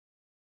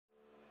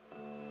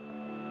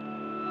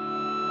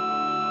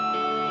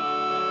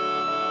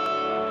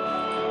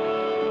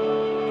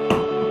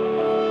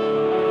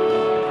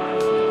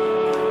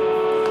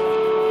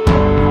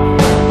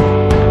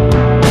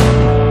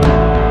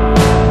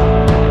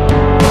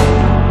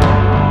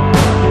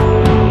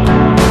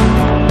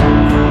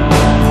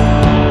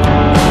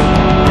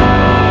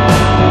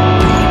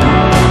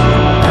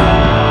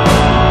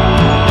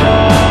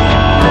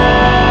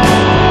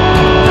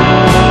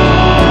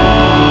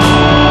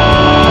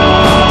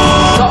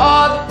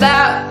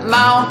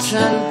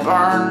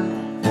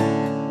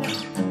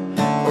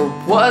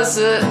does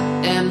it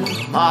in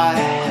my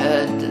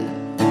head.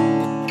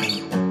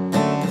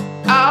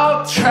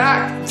 I'll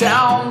track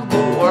down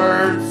the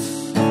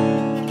words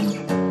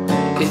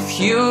if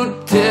you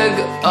dig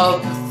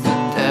up the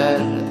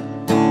dead.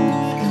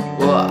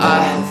 Well,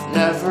 I have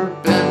never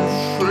been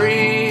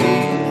free,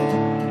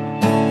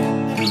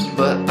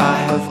 but I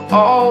have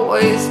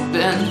always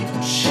been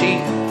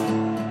cheap.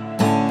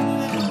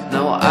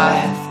 No, I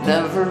have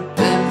never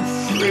been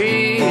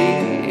free.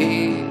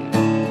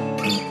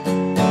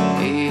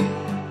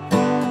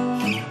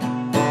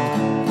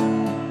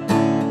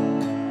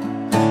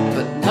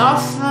 But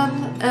nothing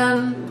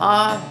in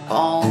my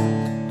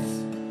bones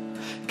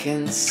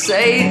can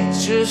say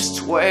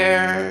just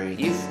where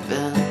you've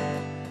been.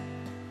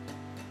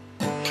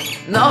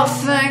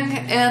 Nothing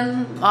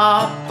in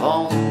my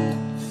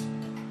bones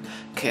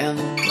can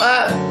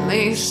let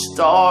me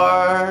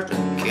start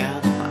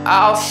again.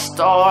 I'll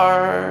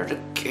start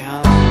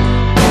again.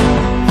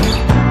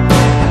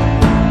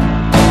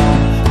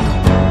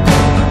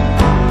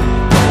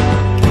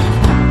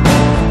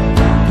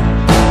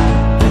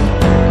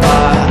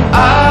 My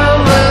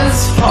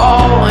eyelids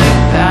falling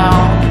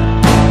down,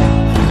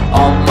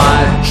 all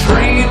my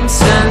dreams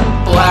in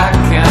black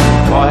and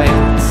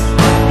white.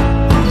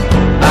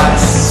 I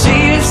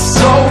see it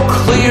so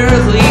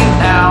clearly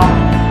now,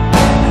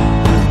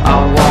 I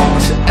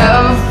won't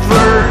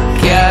ever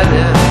get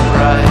it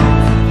right.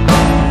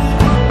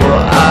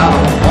 Well, I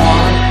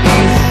wanna be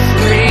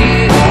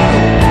free,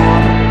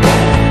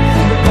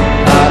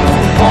 I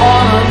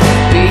wanna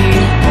be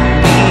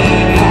me,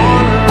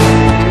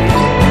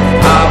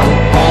 I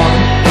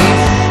wanna be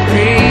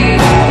free.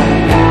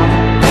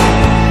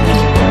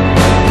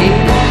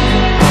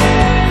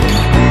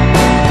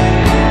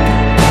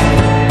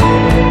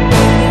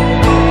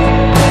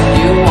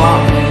 You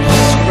want me to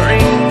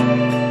scream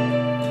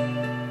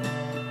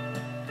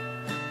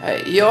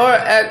at your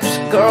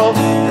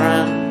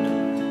ex-girlfriend?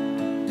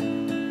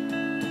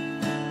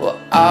 Well,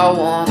 I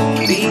wanna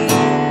be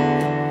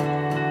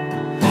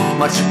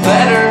much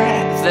better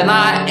than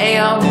I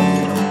am.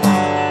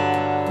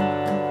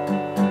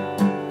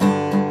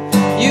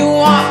 You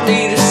want me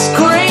to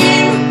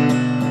scream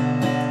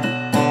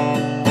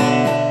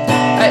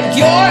at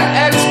your